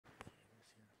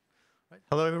Right.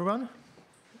 Hello, everyone.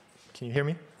 Can you hear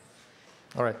me?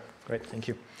 All right, great, thank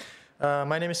you.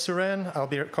 My name is Suren. I'll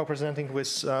be co-presenting with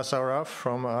Sourav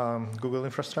from Google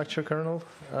Infrastructure Kernel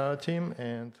team,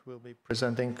 and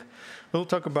we'll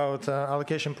talk about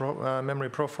allocation memory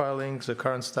profiling, the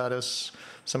current status,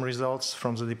 some results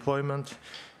from the deployment,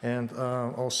 and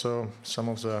also some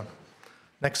of the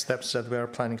next steps that we are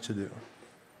planning to do.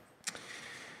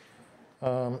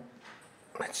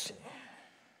 Let's see.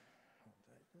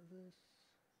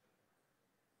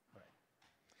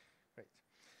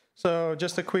 So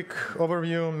just a quick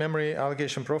overview, memory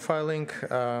allocation profiling.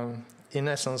 In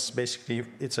essence, basically,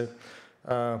 it's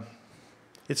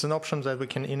an option that we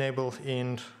can enable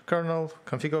in kernel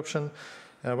config option.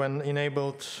 When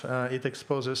enabled, it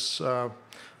exposes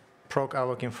proc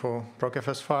alloc.info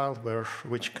procfs file,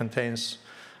 which contains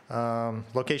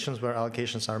locations where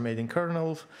allocations are made in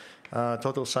kernel,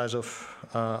 total size of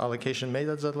allocation made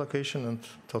at that location, and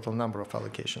total number of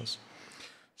allocations.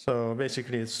 So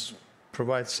basically, it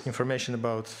provides information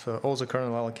about all the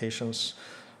kernel allocations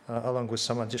along with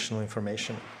some additional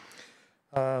information.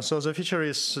 So the feature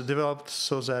is developed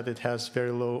so that it has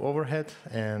very low overhead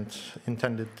and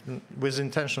with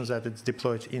intentions that it's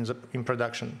deployed in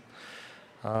production.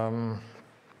 And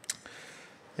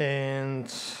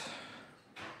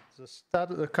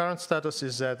the current status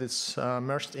is that it's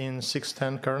merged in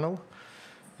 6.10 kernel.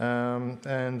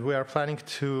 And we are planning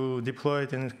to deploy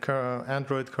it in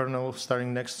Android kernel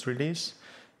starting next release,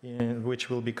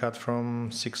 which will be cut from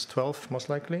 6.12 most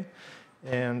likely.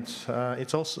 And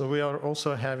we are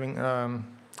also having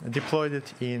deployed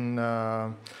it in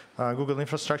Google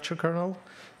Infrastructure Kernel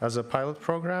as a pilot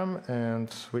program,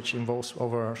 and which involves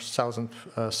over 1,000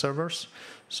 servers.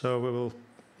 So we will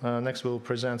next we'll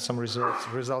present some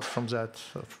results from that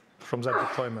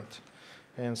deployment,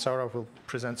 and Sourav will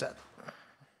present that.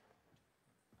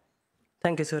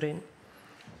 Thank you, Suren.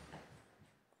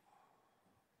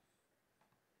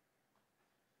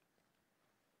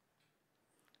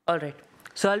 All right,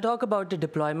 so I'll talk about the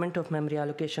deployment of memory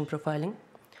allocation profiling.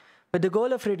 With the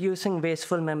goal of reducing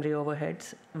wasteful memory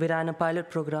overheads, we ran a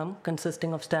pilot program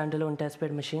consisting of standalone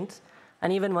testbed machines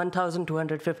and even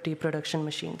 1,250 production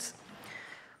machines.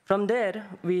 From there,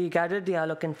 we gathered the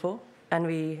alloc info and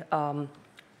we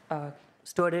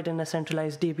stored it in a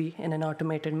centralized DB in an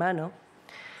automated manner.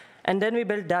 And then we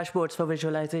built dashboards for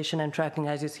visualization and tracking,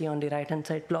 as you see on the right-hand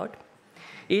side plot.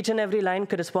 Each and every line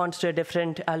corresponds to a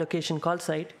different allocation call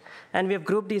site, and we have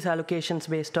grouped these allocations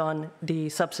based on the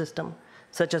subsystem,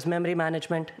 such as memory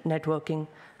management, networking,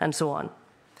 and so on.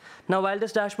 Now, while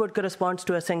this dashboard corresponds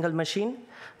to a single machine,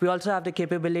 we also have the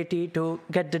capability to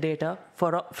get the data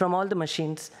from all the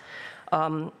machines,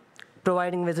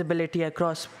 providing visibility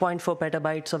across 0.4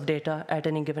 petabytes of data at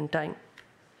any given time.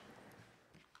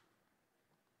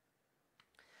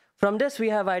 From this, we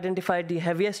have identified the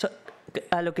heaviest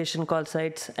allocation call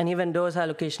sites, and even those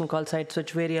allocation call sites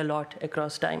which vary a lot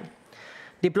across time.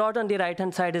 The plot on the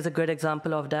right-hand side is a good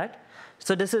example of that.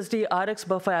 So this is the RX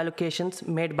buffer allocations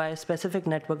made by a specific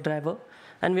network driver,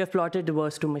 and we have plotted the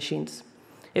worst two machines.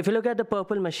 If you look at the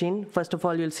purple machine, first of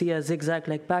all, you'll see a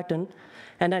zigzag-like pattern,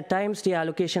 and at times, the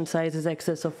allocation size is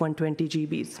excess of 120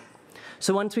 GBs.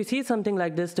 So once we see something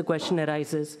like this, the question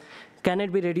arises, can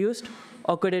it be reduced,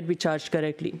 or could it be charged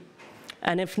correctly?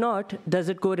 And if not, does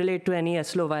it correlate to any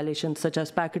SLO violations, such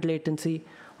as packet latency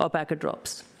or packet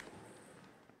drops?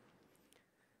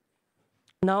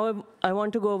 Now, I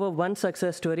want to go over one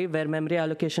success story where memory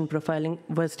allocation profiling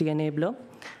was the enabler,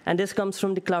 and this comes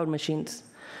from the cloud machines.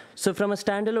 So from a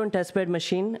standalone testbed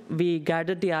machine, we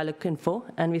gathered the alloc info,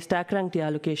 and we stack ranked the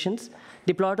allocations.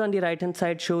 The plot on the right-hand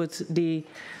side shows the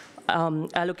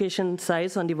allocation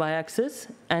size on the y-axis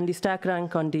and the stack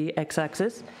rank on the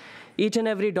x-axis. Each and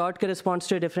every dot corresponds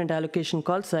to a different allocation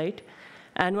call site.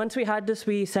 And once we had this,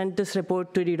 we sent this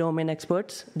report to the domain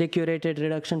experts. They curated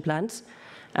reduction plans.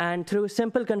 And through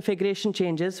simple configuration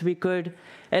changes, we could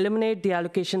eliminate the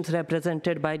allocations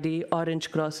represented by the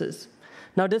orange crosses.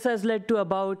 Now, this has led to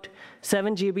about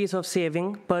 7 GBs of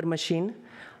saving per machine,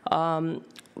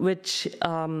 which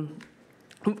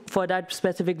for that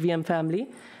specific VM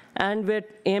family. And we're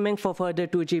aiming for further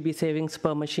 2 GB savings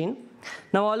per machine.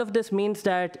 Now, all of this means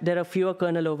that there are fewer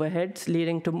kernel overheads,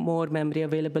 leading to more memory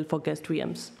available for guest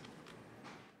VMs.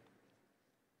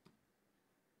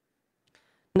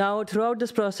 Now, throughout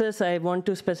this process, I want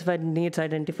to specify the needs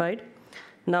identified.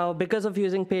 Now, because of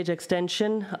using page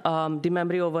extension, the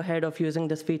memory overhead of using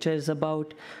this feature is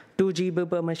about 2 GB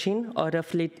per machine, or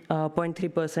roughly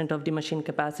 0.3% of the machine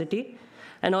capacity.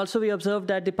 And also, we observed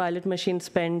that the pilot machine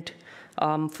spent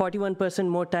 41%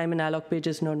 more time in alloc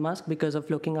pages node mask because of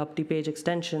looking up the page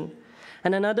extension.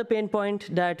 And another pain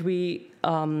point that we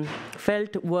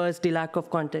felt was the lack of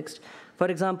context. For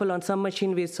example, on some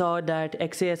machine, we saw that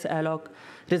XAS alloc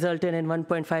resulted in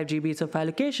 1.5 GBs of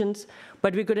allocations,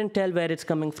 but we couldn't tell where it's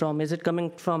coming from. Is it coming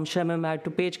from shemem add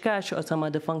to page cache or some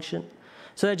other function?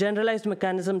 So a generalized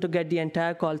mechanism to get the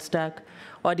entire call stack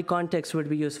or the context would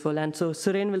be useful. And so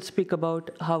Suren will speak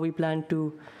about how we plan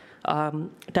to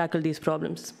tackle these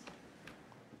problems.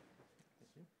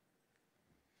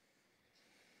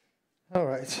 All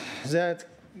right, that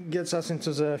gets us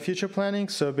into the future planning.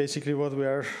 So basically what we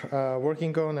are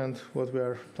working on and what we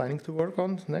are planning to work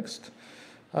on next.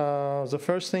 The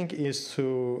first thing is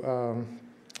to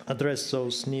address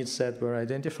those needs that were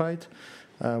identified,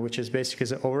 which is basically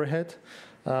the overhead.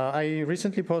 I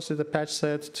recently posted a patch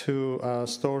set to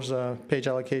store the page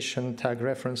allocation tag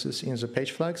references in the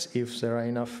page flags if there are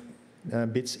enough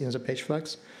bits in the page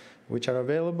flags which are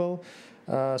available.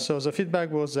 So the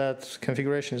feedback was that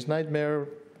configuration is nightmare.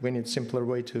 We need simpler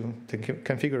way to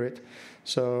configure it.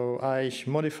 So I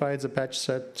modified the patch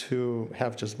set to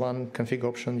have just one config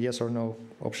option, yes or no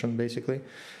option, basically,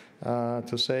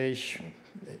 to say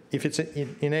if it's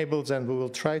enabled, then we will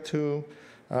try to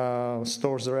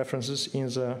store the references in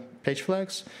the page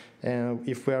flags. And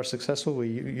if we are successful, we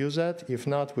use that. If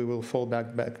not, we will fall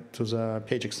back to the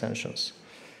page extensions.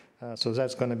 So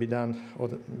that's going to be done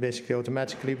basically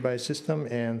automatically by system,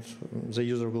 and the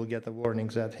user will get a warning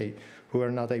that, hey, we are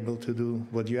not able to do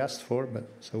what you asked for, but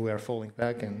so we are falling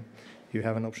back, and you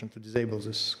have an option to disable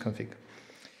this config.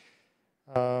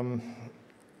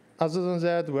 Other than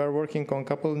that, we are working on a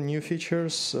couple of new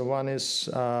features. One is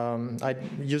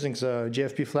using the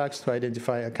GFP flags to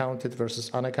identify accounted versus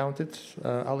unaccounted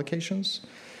allocations.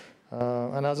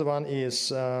 Another one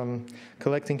is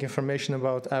collecting information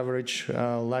about average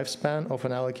lifespan of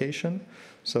an allocation.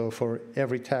 So for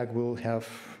every tag, we'll have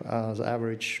the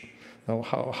average,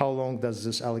 how long does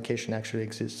this allocation actually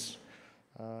exist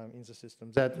in the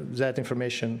system. That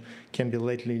information can be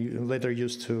later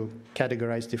used to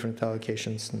categorize different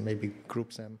allocations and maybe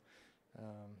group them.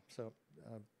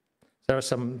 There are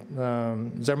some,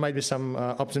 there might be some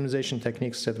optimization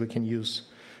techniques that we can use.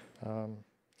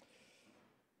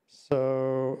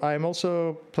 So I'm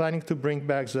also planning to bring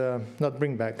back the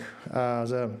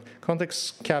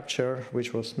context capture,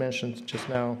 which was mentioned just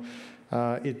now.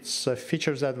 It's a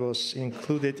feature that was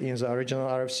included in the original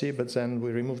RFC, but then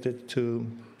we removed it to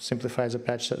simplify the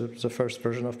patch set, the first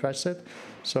version of patch set.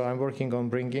 So I'm working on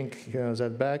bringing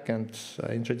that back and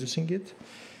introducing it.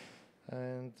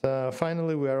 And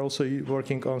finally, we are also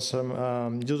working on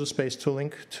some user space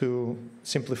tooling to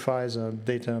simplify the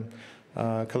data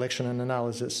collection and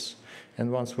analysis. And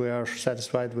once we are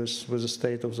satisfied with the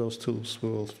state of those tools, we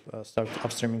will start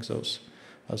upstreaming those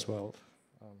as well.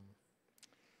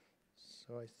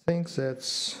 So I think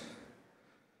that's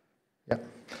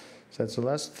the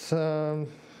last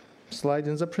slide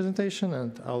in the presentation,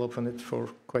 and I'll open it for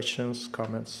questions,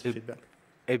 comments, feedback.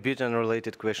 A bit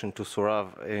unrelated question to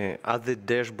Sourav. Are the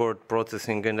dashboard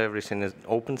processing and everything is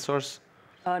open source?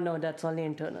 No, that's only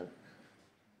internal.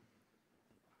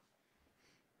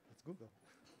 Google.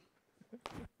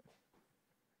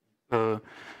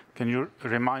 Can you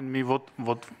remind me what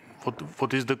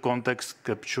is the context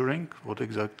capturing? What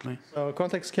exactly? So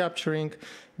context capturing,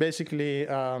 basically,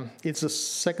 it's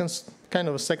a kind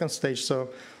of a second stage. So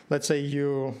let's say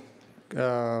you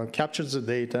capture the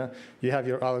data, you have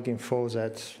your alloc info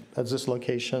that at this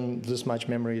location, this much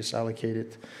memory is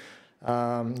allocated.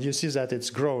 You see that it's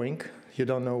growing. You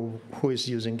don't know who is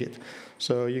using it.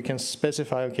 So you can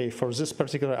specify, okay, for this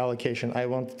particular allocation, I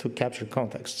want to capture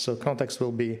context. So context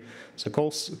will be the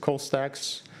call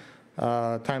stacks,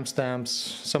 timestamps,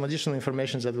 some additional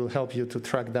information that will help you to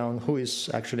track down who is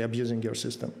actually abusing your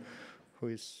system, who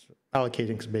is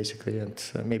allocating basically and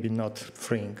maybe not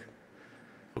freeing.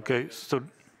 Okay, so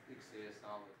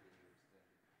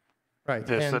right.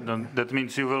 Yes, that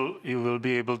means you will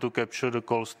be able to capture the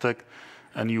call stack,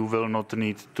 and you will not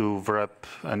need to wrap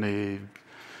any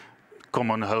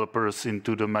common helpers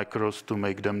into the macros to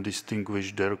make them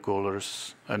distinguish their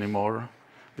callers anymore,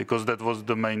 because that was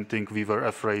the main thing we were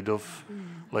afraid of.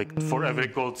 Like for every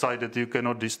call site that you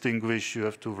cannot distinguish, you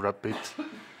have to wrap it,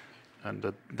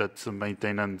 and that's a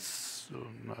maintenance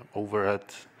overhead.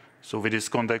 So with this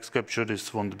context capture,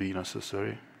 this won't be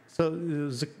necessary. So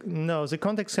no, the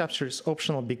context capture is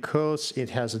optional because it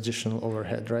has additional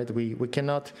overhead, right? We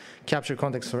cannot capture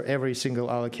context for every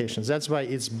single allocation. That's why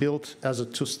it's built as a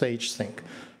two-stage thing.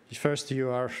 First,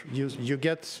 you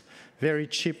get very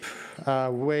cheap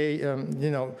way,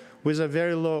 with a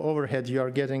very low overhead, you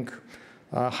are getting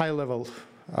high-level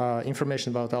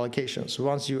information about allocations.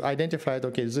 Once you identify,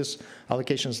 okay, this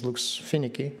allocations looks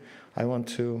finicky, I want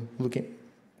to look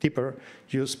deeper,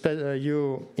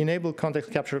 you enable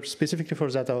context capture specifically for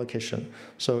that allocation.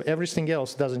 So everything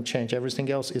else doesn't change.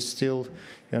 Everything else is still,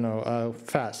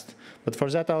 fast. But for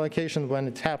that allocation, when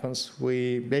it happens,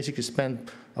 we basically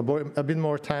spend a bit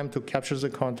more time to capture the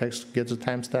context, get the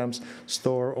timestamps,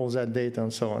 store all that data,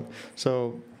 and so on.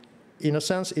 So in a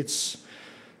sense, it's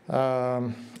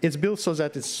built so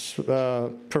that it's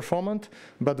performant.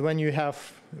 But when you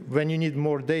need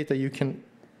more data, you can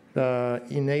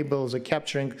enable the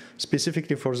capturing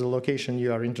specifically for the location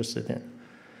you are interested in.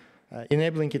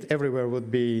 Enabling it everywhere would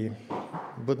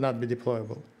not be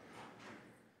deployable.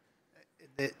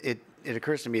 It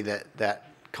occurs to me that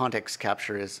context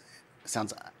capture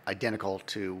sounds identical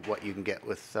to what you can get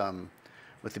with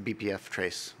the BPF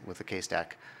trace with the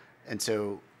K-stack, and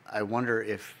so I wonder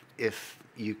if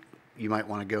you might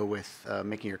want to go with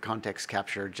making your context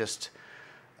capture just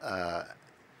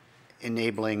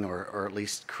enabling or at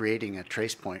least creating a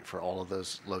trace point for all of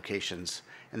those locations,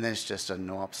 and then it's just a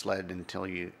no-op sled until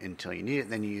you need it.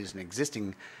 Then you use an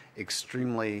existing,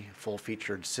 extremely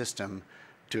full-featured system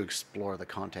to explore the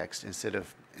context instead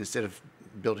of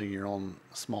building your own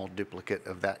small duplicate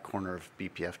of that corner of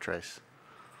BPF trace.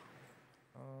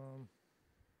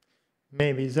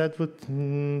 Maybe that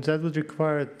would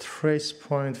require a trace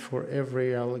point for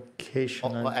every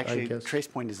allocation. Well, actually, I guess. trace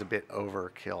point is a bit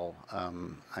overkill.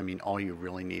 I mean, all you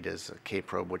really need is a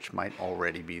K-probe, which might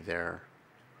already be there.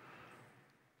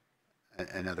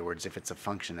 In other words, if it's a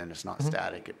function and it's not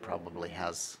static, it probably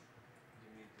has.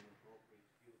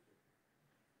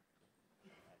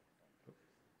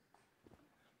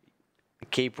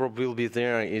 K-probe will be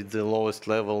there at the lowest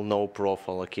level, no prof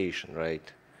allocation,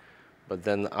 right? But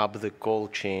then up the call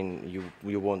chain,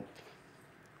 you want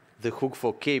the hook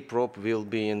for K-probe will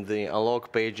be in the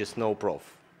alloc pages, no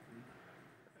prof.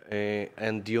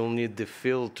 And you'll need the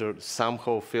filter,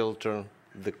 somehow filter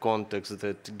the contexts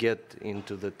that get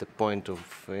into the point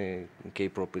of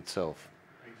K-probe itself.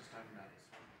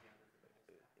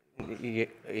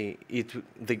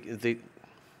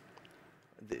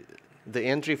 The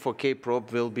entry for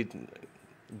K-probe will be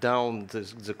down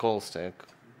the call stack.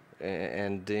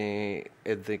 And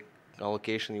at the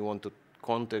allocation you want to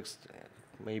context,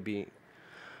 maybe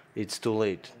it's too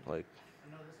late. Like,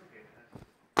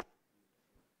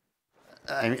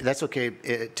 I mean, that's okay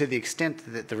to the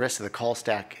extent that the rest of the call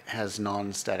stack has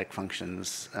non-static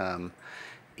functions.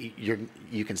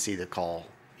 You can see the call.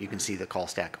 You can see the call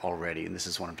stack already, and this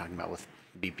is what I'm talking about with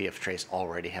BPF trace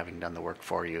already having done the work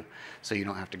for you, so you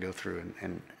don't have to go through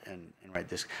and write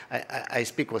this. I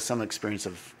speak with some experience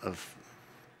of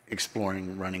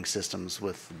exploring running systems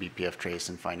with BPF trace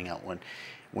and finding out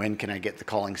when can I get the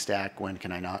calling stack, when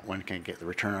can I not, when can I get the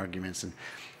return arguments, and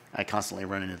I constantly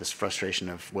run into this frustration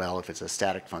of, well, if it's a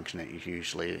static function,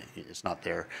 it's not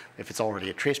there. If it's already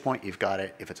a trace point, you've got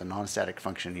it. If it's a non-static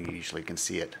function, you usually can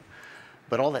see it.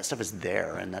 But all that stuff is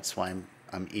there, and that's why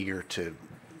I'm eager to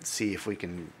see if we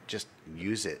can just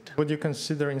use it. Would you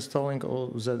consider installing all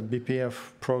the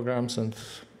BPF programs and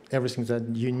everything that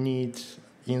you need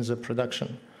in the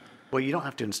production? Well, you don't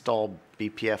have to install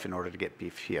BPF in order to get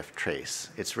BPF trace.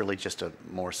 It's really just a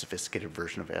more sophisticated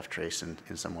version of ftrace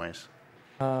in some ways.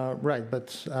 Right,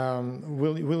 but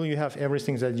will you have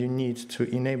everything that you need to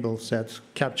enable that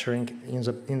capturing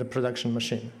in the production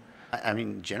machine? I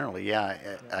mean, generally, yeah.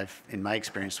 In my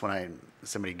experience, when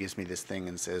somebody gives me this thing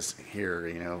and says,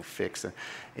 "Here, fix it,"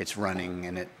 it's running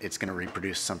and it's going to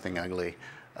reproduce something ugly.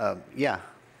 Yeah.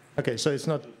 Okay, so it's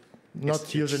not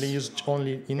usually used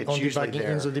only in the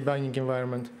debugging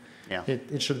environment. Yeah.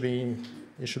 It should be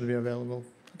available.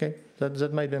 Okay,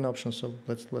 that might be an option. So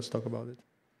let's talk about it.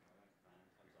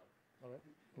 All right.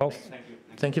 Well,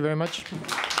 thank you very much.